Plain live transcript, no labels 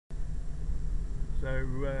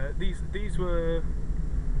these were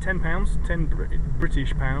 £10, 10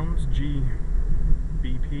 British pounds,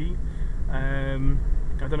 GBP.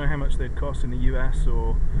 I don't know how much they'd cost in the US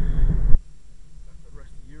or the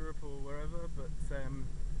rest of Europe or wherever, but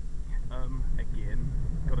again,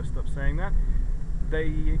 gotta stop saying that.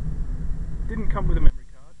 They didn't come with a memory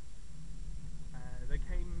card. They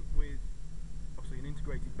came with obviously an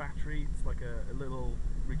integrated battery. It's like a little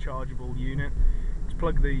rechargeable unit to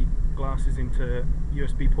plug the glasses into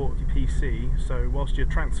USB port of your PC, so whilst you're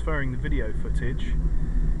transferring the video footage,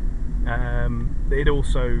 it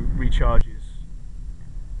also recharges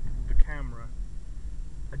the camera.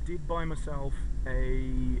 I did buy myself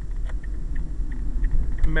a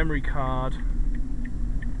memory card.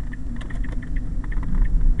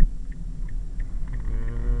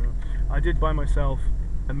 I did buy myself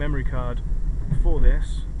a memory card for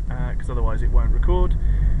this, because otherwise it won't record.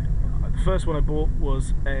 The first one I bought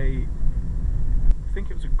was I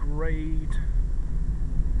think it was a grade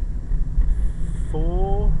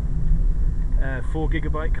 4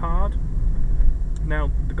 4GB card.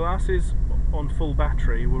 Now the glasses on full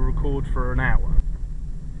battery will record for an hour.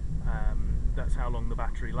 That's how long the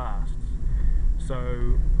battery lasts.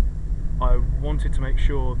 So I wanted to make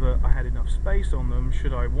sure that I had enough space on them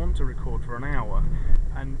should I want to record for an hour,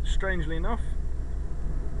 and strangely enough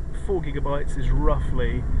 4GB is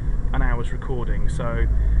roughly an hour's recording, so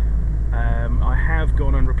I have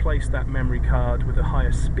gone and replaced that memory card with a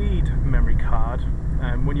higher speed memory card.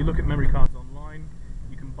 When you look at memory cards online,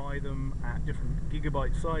 you can buy them at different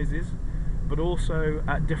gigabyte sizes, but also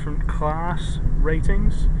at different class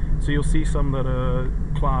ratings. So you'll see some that are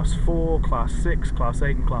class 4, class 6, class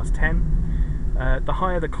 8 and class 10. The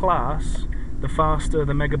higher the class, the faster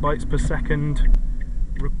the megabytes per second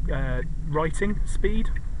writing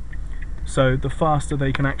speed. So the faster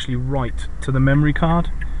they can actually write to the memory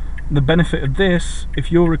card. The benefit of this,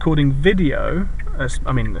 if you're recording video,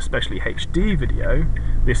 I mean especially HD video,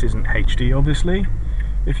 this isn't HD obviously,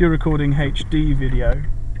 if you're recording HD video,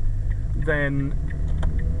 then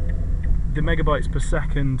the megabytes per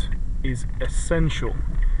second is essential.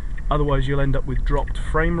 Otherwise you'll end up with dropped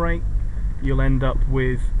frame rate. You'll end up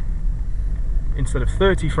with, instead of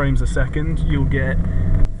 30 frames a second, you'll get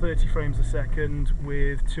 30 frames a second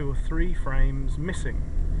with 2 or 3 frames missing.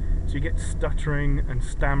 So you get stuttering and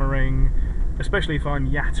stammering, especially if I'm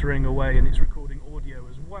yattering away and it's recording audio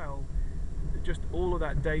as well. Just all of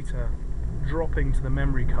that data dropping to the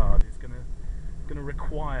memory card is going to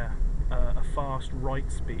require a fast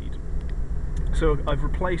write speed. So I've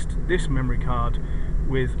replaced this memory card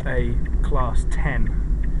with a class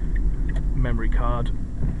 10 memory card,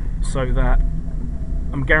 so that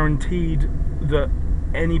I'm guaranteed that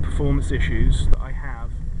any performance issues that I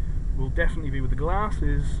have will definitely be with the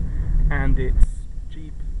glasses and its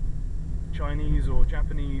cheap Chinese or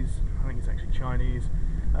Japanese, I think it's actually Chinese,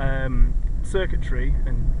 circuitry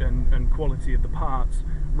and quality of the parts,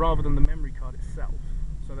 rather than the memory card itself.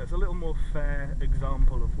 So that's a little more fair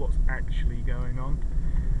example of what's actually going on.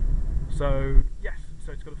 So yes,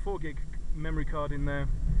 so it's got a 4GB memory card in there.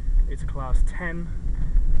 It's a class 10.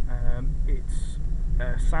 It's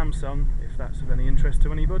Samsung, if that's of any interest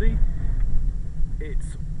to anybody.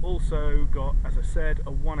 It's also got, as I said,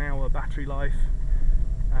 a 1 hour battery life.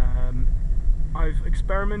 I've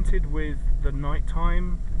experimented with the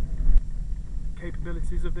nighttime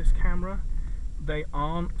capabilities of this camera. They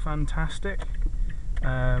aren't fantastic.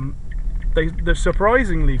 They're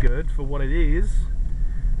surprisingly good for what it is,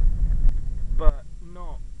 but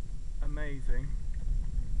not amazing.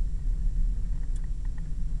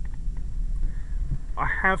 I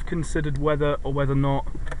have considered whether or not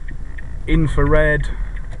infrared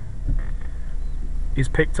is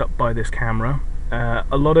picked up by this camera.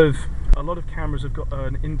 A lot of cameras have got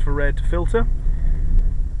an infrared filter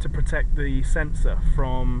to protect the sensor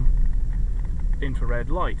from infrared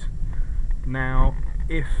light. Now,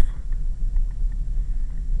 if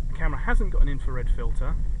the camera hasn't got an infrared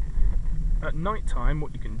filter, at night time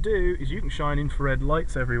what you can do is you can shine infrared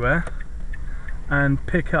lights everywhere and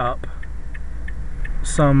pick up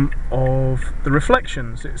some of the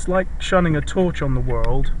reflections. It's like shining a torch on the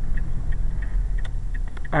world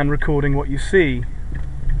and recording what you see.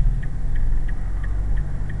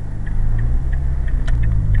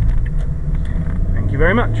 Thank you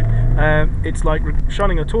very much. It's like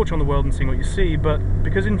shining a torch on the world and seeing what you see, but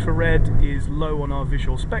because infrared is low on our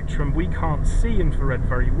visual spectrum, we can't see infrared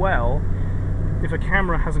very well. If a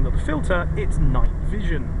camera hasn't got the filter, it's night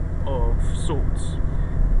vision of sorts.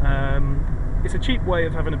 It's a cheap way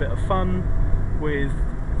of having a bit of fun with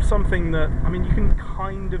something that, I mean, you can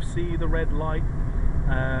kind of see the red light.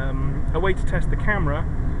 A way to test the camera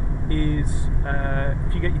is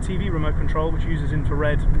if you get your TV remote control, which uses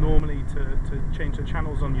infrared normally to change the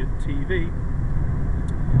channels on your TV,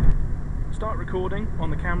 start recording on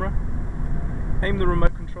the camera, aim the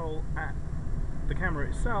remote control at the camera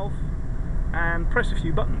itself, and press a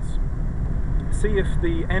few buttons. See if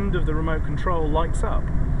the end of the remote control lights up,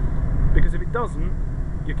 because if it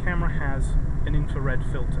doesn't, your camera has an infrared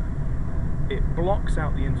filter. It blocks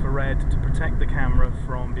out the infrared to protect the camera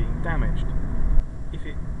from being damaged. If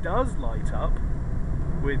it does light up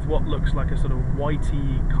with what looks like a sort of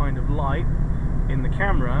whitey kind of light in the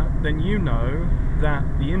camera, then you know that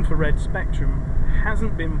the infrared spectrum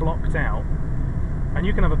hasn't been blocked out, and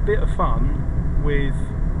you can have a bit of fun with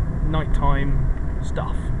nighttime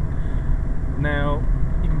stuff. Now,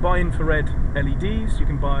 you can buy infrared LEDs, you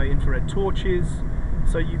can buy infrared torches,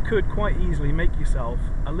 so you could quite easily make yourself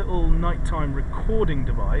a little nighttime recording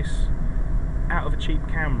device out of a cheap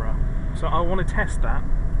camera. So I want to test that.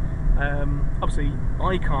 Obviously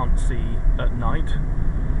I can't see at night,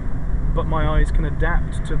 but my eyes can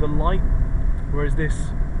adapt to the light, whereas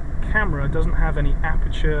this camera doesn't have any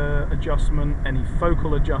aperture adjustment, any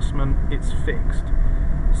focal adjustment, it's fixed.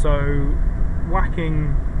 So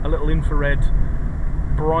whacking a little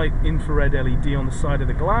bright infrared LED on the side of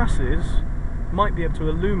the glasses might be able to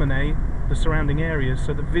illuminate the surrounding areas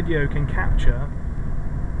so the video can capture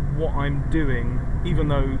what I'm doing, even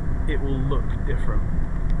though it will look different.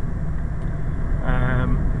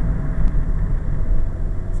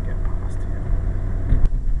 Let's get past here.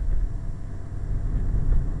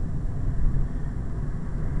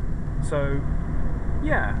 So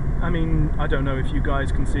yeah, I mean, I don't know if you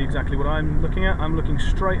guys can see exactly what I'm looking at. I'm looking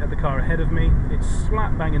straight at the car ahead of me. It's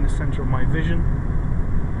slap bang in the centre of my vision.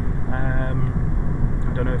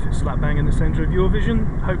 I don't know if it's slap bang in the centre of your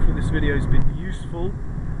vision. Hopefully this video has been useful.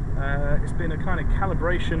 It's been a kind of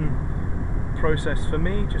calibration process for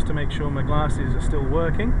me, just to make sure my glasses are still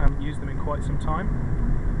working. I haven't used them in quite some time.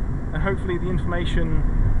 And hopefully the information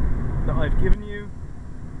that I've given you,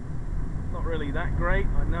 not really that great,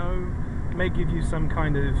 I know, may give you some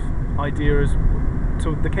kind of idea as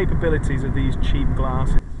to the capabilities of these cheap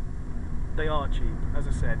glasses. They are cheap, as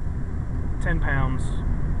I said,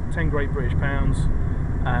 £10, 10 Great British pounds.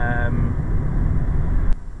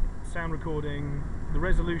 Sound recording, the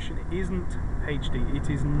resolution isn't HD, it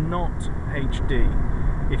is not HD.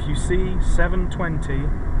 If you see 720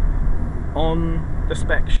 on the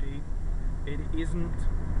spec sheet, it isn't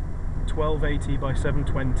 1280 by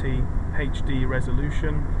 720 HD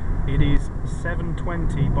resolution. It is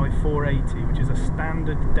 720 by 480, which is a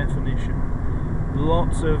standard definition.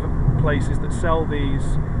 Lots of places that sell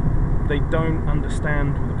these, they don't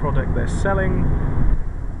understand the product they're selling.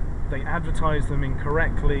 They advertise them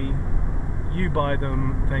incorrectly. You buy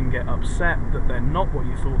them, then get upset that they're not what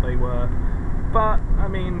you thought they were. But, I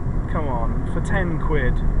mean, come on, for 10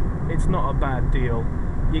 quid, it's not a bad deal.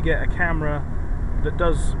 You get a camera that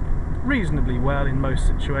does reasonably well in most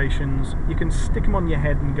situations. You can stick them on your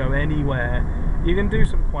head and go anywhere. You can do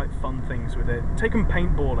some quite fun things with it. Take them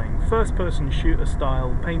paintballing. First person shooter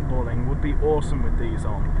style paintballing would be awesome with these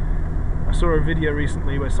on. I saw a video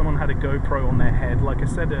recently where someone had a GoPro on their head. Like I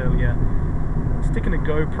said earlier, sticking a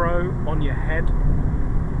GoPro on your head,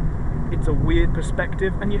 it's a weird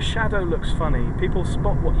perspective and your shadow looks funny. People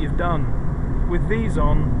spot what you've done. With these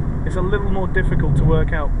on, it's a little more difficult to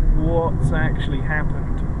work out what's actually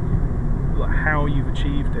happened, like how you've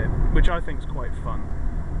achieved it, which I think is quite fun.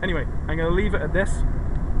 Anyway, I'm going to leave it at this.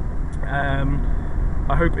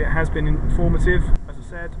 I hope it has been informative. As I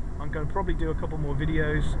said, I'm going to probably do a couple more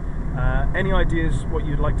videos. Any ideas what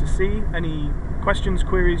you'd like to see, any questions,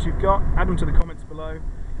 queries you've got, add them to the comments below.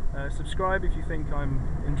 Subscribe if you think I'm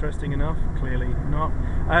interesting enough, clearly not.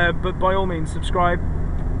 But by all means, subscribe,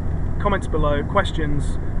 comments below,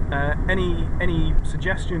 questions, any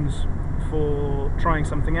suggestions for trying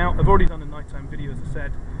something out. I've already done a nighttime video, as I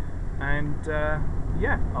said, and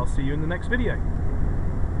yeah, I'll see you in the next video.